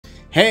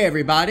Hey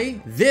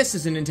everybody, this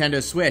is a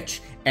Nintendo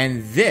Switch,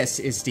 and this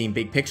is Steam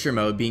Big Picture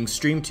Mode being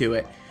streamed to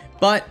it.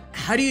 But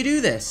how do you do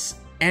this?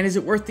 And is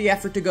it worth the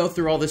effort to go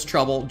through all this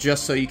trouble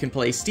just so you can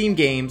play Steam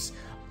games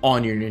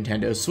on your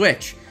Nintendo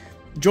Switch?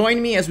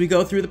 Join me as we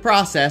go through the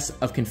process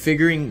of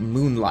configuring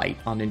Moonlight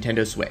on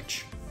Nintendo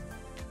Switch.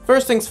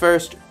 First things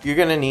first, you're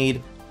going to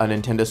need a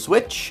Nintendo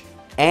Switch,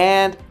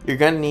 and you're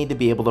going to need to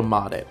be able to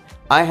mod it.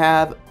 I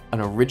have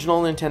an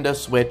original Nintendo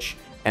Switch,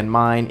 and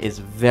mine is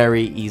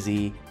very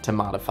easy to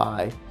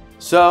modify.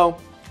 So,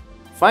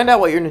 find out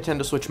what your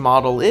Nintendo Switch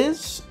model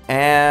is,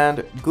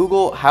 and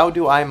Google how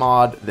do I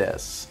mod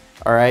this.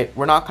 Alright,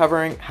 we're not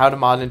covering how to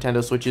mod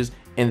Nintendo Switches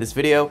in this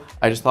video.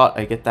 I just thought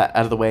I'd get that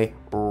out of the way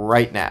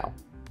right now.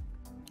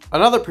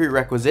 Another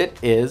prerequisite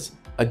is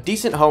a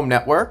decent home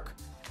network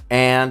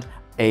and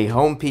a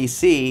home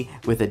PC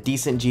with a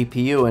decent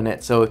GPU in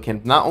it so it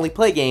can not only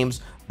play games,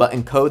 but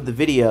encode the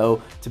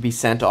video to be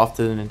sent off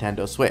to the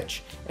Nintendo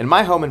Switch. In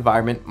my home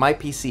environment, my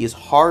PC is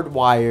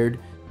hardwired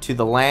to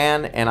the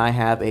LAN and I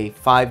have a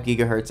 5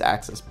 GHz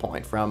access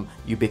point from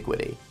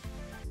Ubiquiti.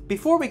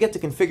 Before we get to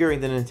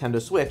configuring the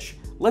Nintendo Switch,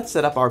 let's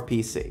set up our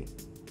PC.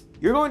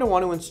 You're going to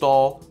want to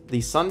install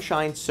the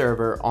Sunshine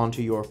server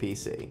onto your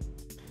PC.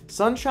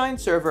 Sunshine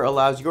server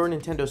allows your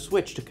Nintendo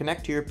Switch to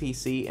connect to your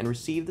PC and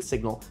receive the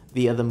signal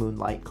via the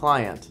Moonlight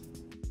client.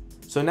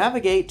 So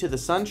navigate to the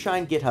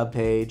Sunshine GitHub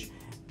page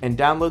and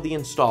download the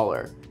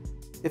installer.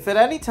 If at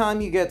any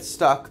time you get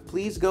stuck,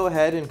 please go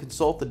ahead and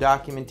consult the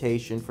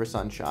documentation for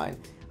Sunshine.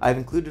 I've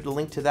included a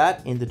link to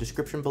that in the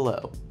description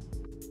below.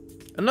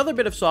 Another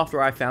bit of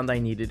software I found I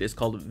needed is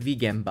called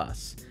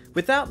ViGEmBus.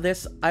 Without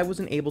this, I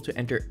wasn't able to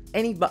enter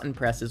any button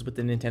presses with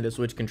the Nintendo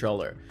Switch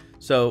controller,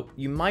 so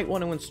you might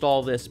want to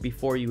install this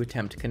before you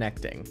attempt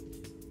connecting.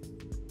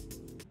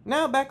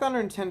 Now back on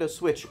our Nintendo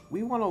Switch,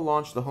 we want to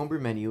launch the Homebrew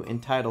menu in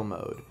title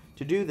mode.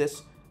 To do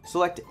this,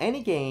 select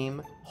any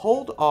game,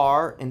 hold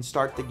R, and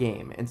start the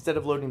game. Instead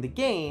of loading the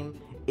game,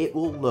 it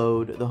will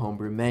load the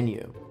Homebrew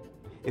menu.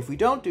 If we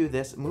don't do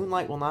this,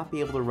 Moonlight will not be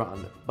able to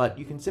run, but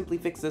you can simply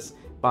fix this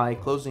by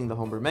closing the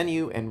Homebrew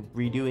menu and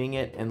redoing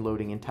it and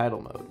loading in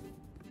title mode.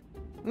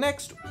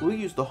 Next, we'll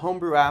use the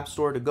Homebrew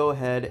Appstore to go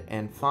ahead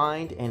and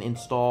find and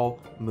install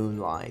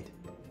Moonlight.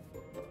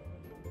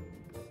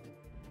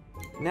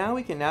 Now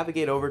we can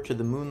navigate over to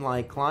the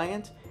Moonlight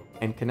client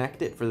and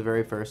connect it for the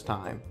very first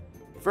time.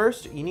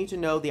 First, you need to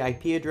know the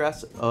IP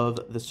address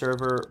of the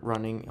server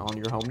running on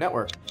your home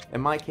network.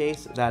 In my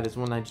case, that is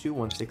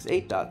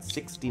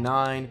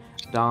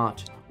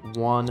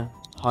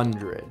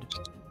 192.168.69.100.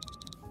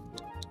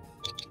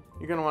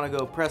 You're going to want to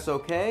go press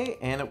OK,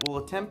 and it will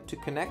attempt to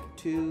connect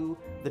to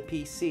the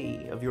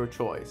PC of your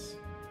choice.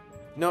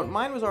 Note,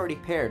 mine was already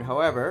paired.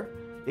 However,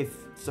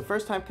 if it's the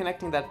first time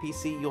connecting that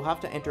PC, you'll have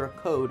to enter a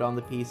code on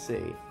the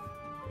PC.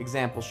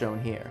 Example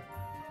shown here.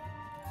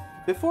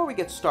 Before we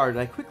get started,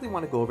 I quickly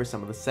want to go over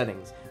some of the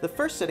settings. The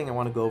first setting I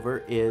want to go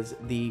over is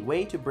the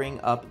way to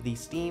bring up the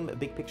Steam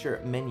Big Picture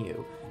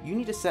menu. You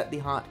need to set the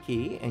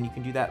hotkey, and you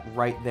can do that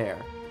right there.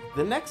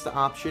 The next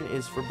option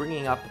is for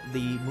bringing up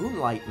the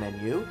Moonlight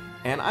menu,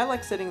 and I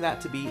like setting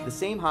that to be the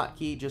same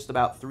hotkey, just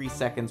about 3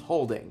 seconds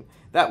holding.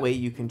 That way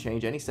you can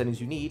change any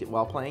settings you need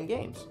while playing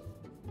games.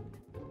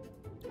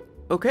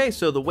 Okay,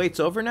 so the wait's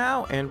over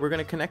now, and we're going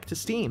to connect to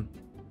Steam.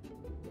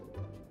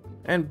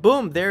 And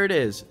boom, there it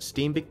is,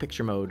 Steam Big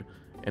Picture Mode,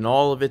 in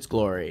all of its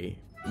glory,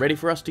 ready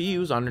for us to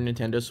use on our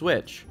Nintendo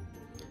Switch.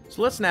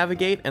 So let's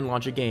navigate and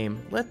launch a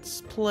game.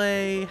 Let's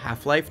play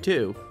Half-Life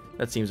 2.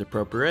 That seems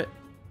appropriate.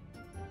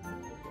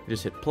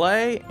 Just hit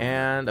play,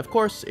 and of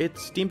course,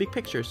 it's Steam Big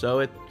Picture,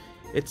 so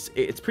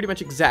it's pretty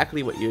much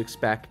exactly what you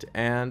expect.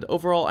 And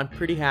overall, I'm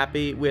pretty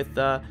happy with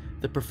the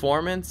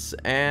performance,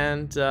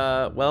 and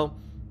well,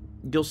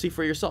 you'll see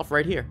for yourself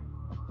right here.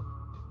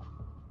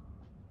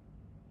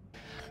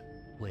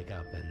 Wake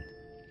up and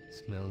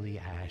smell the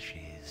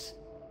ashes.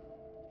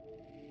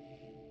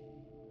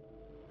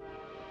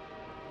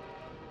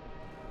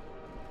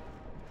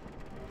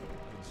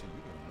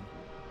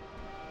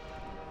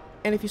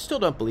 And if you still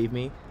don't believe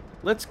me,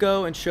 let's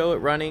go and show it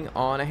running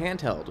on a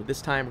handheld.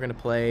 This time we're going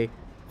to play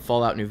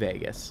Fallout New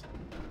Vegas.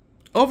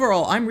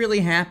 Overall, I'm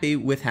really happy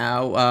with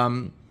how,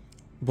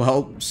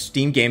 well,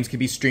 Steam games can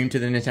be streamed to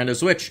the Nintendo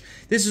Switch.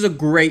 This is a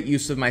great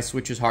use of my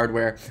Switch's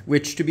hardware,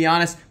 which, to be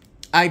honest,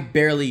 I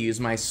barely use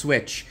my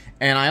Switch.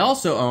 And I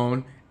also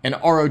own an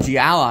ROG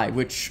Ally,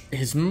 which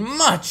is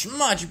much,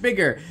 much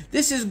bigger.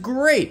 This is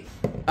great.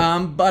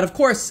 But of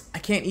course, I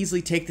can't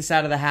easily take this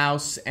out of the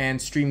house and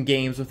stream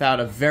games without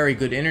a very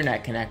good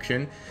internet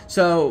connection.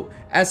 So,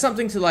 as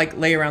something to like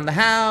lay around the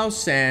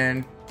house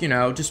and, you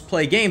know, just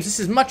play games, this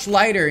is much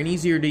lighter and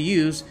easier to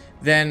use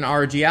than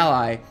ROG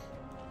Ally.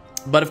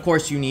 But of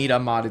course, you need a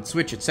modded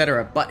Switch,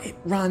 etc. But it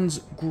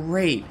runs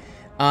great.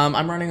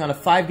 I'm running on a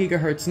 5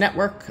 GHz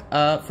network,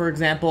 for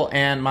example,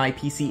 and my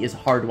PC is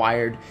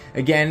hardwired.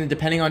 Again,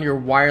 depending on your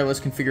wireless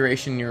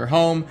configuration in your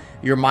home,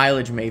 your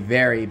mileage may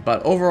vary,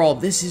 but overall,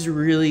 this is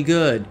really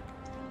good.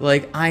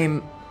 Like,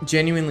 I'm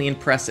genuinely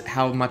impressed at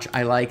how much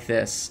I like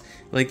this.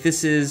 Like,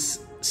 this is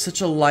such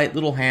a light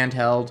little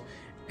handheld,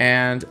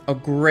 and a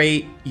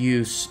great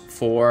use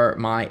for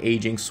my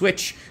aging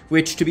Switch,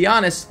 which, to be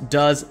honest,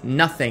 does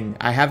nothing.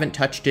 I haven't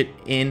touched it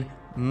in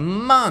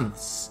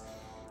months.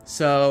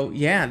 So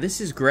yeah,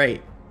 this is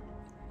great.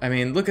 I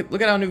mean, look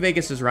at how New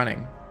Vegas is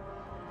running.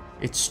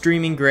 It's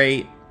streaming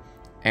great,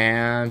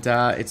 and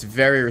it's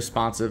very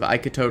responsive. I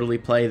could totally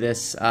play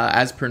this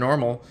as per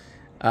normal.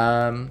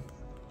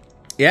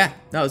 Yeah,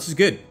 no, this is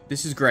good.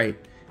 This is great.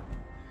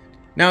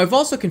 Now, I've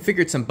also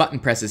configured some button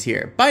presses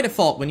here. By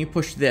default, when you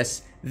push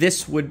this,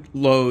 this would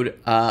load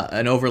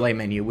an overlay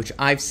menu, which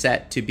I've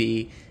set to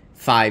be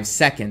 5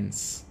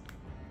 seconds.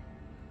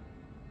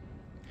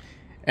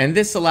 And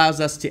this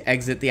allows us to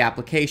exit the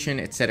application,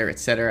 etc.,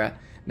 etc.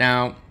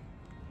 Now,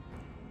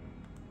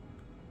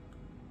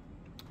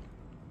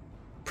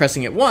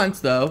 pressing it once,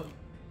 though,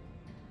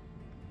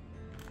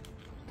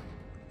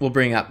 will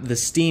bring up the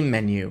Steam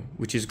menu,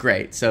 which is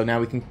great. So now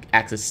we can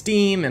access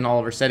Steam and all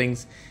of our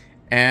settings.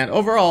 And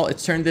overall,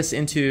 it's turned this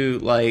into,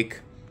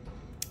 like,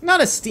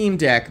 not a Steam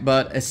Deck,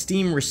 but a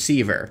Steam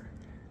receiver,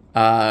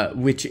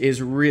 which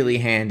is really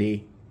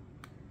handy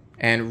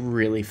and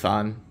really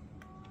fun.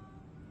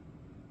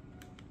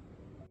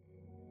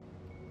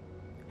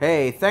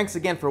 Hey, thanks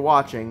again for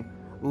watching.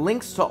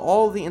 Links to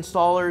all the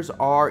installers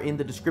are in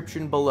the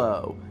description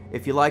below.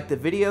 If you liked the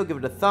video, give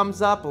it a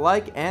thumbs up,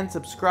 like, and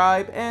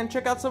subscribe, and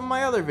check out some of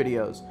my other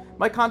videos.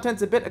 My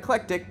content's a bit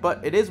eclectic, but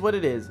it is what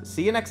it is.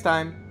 See you next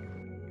time.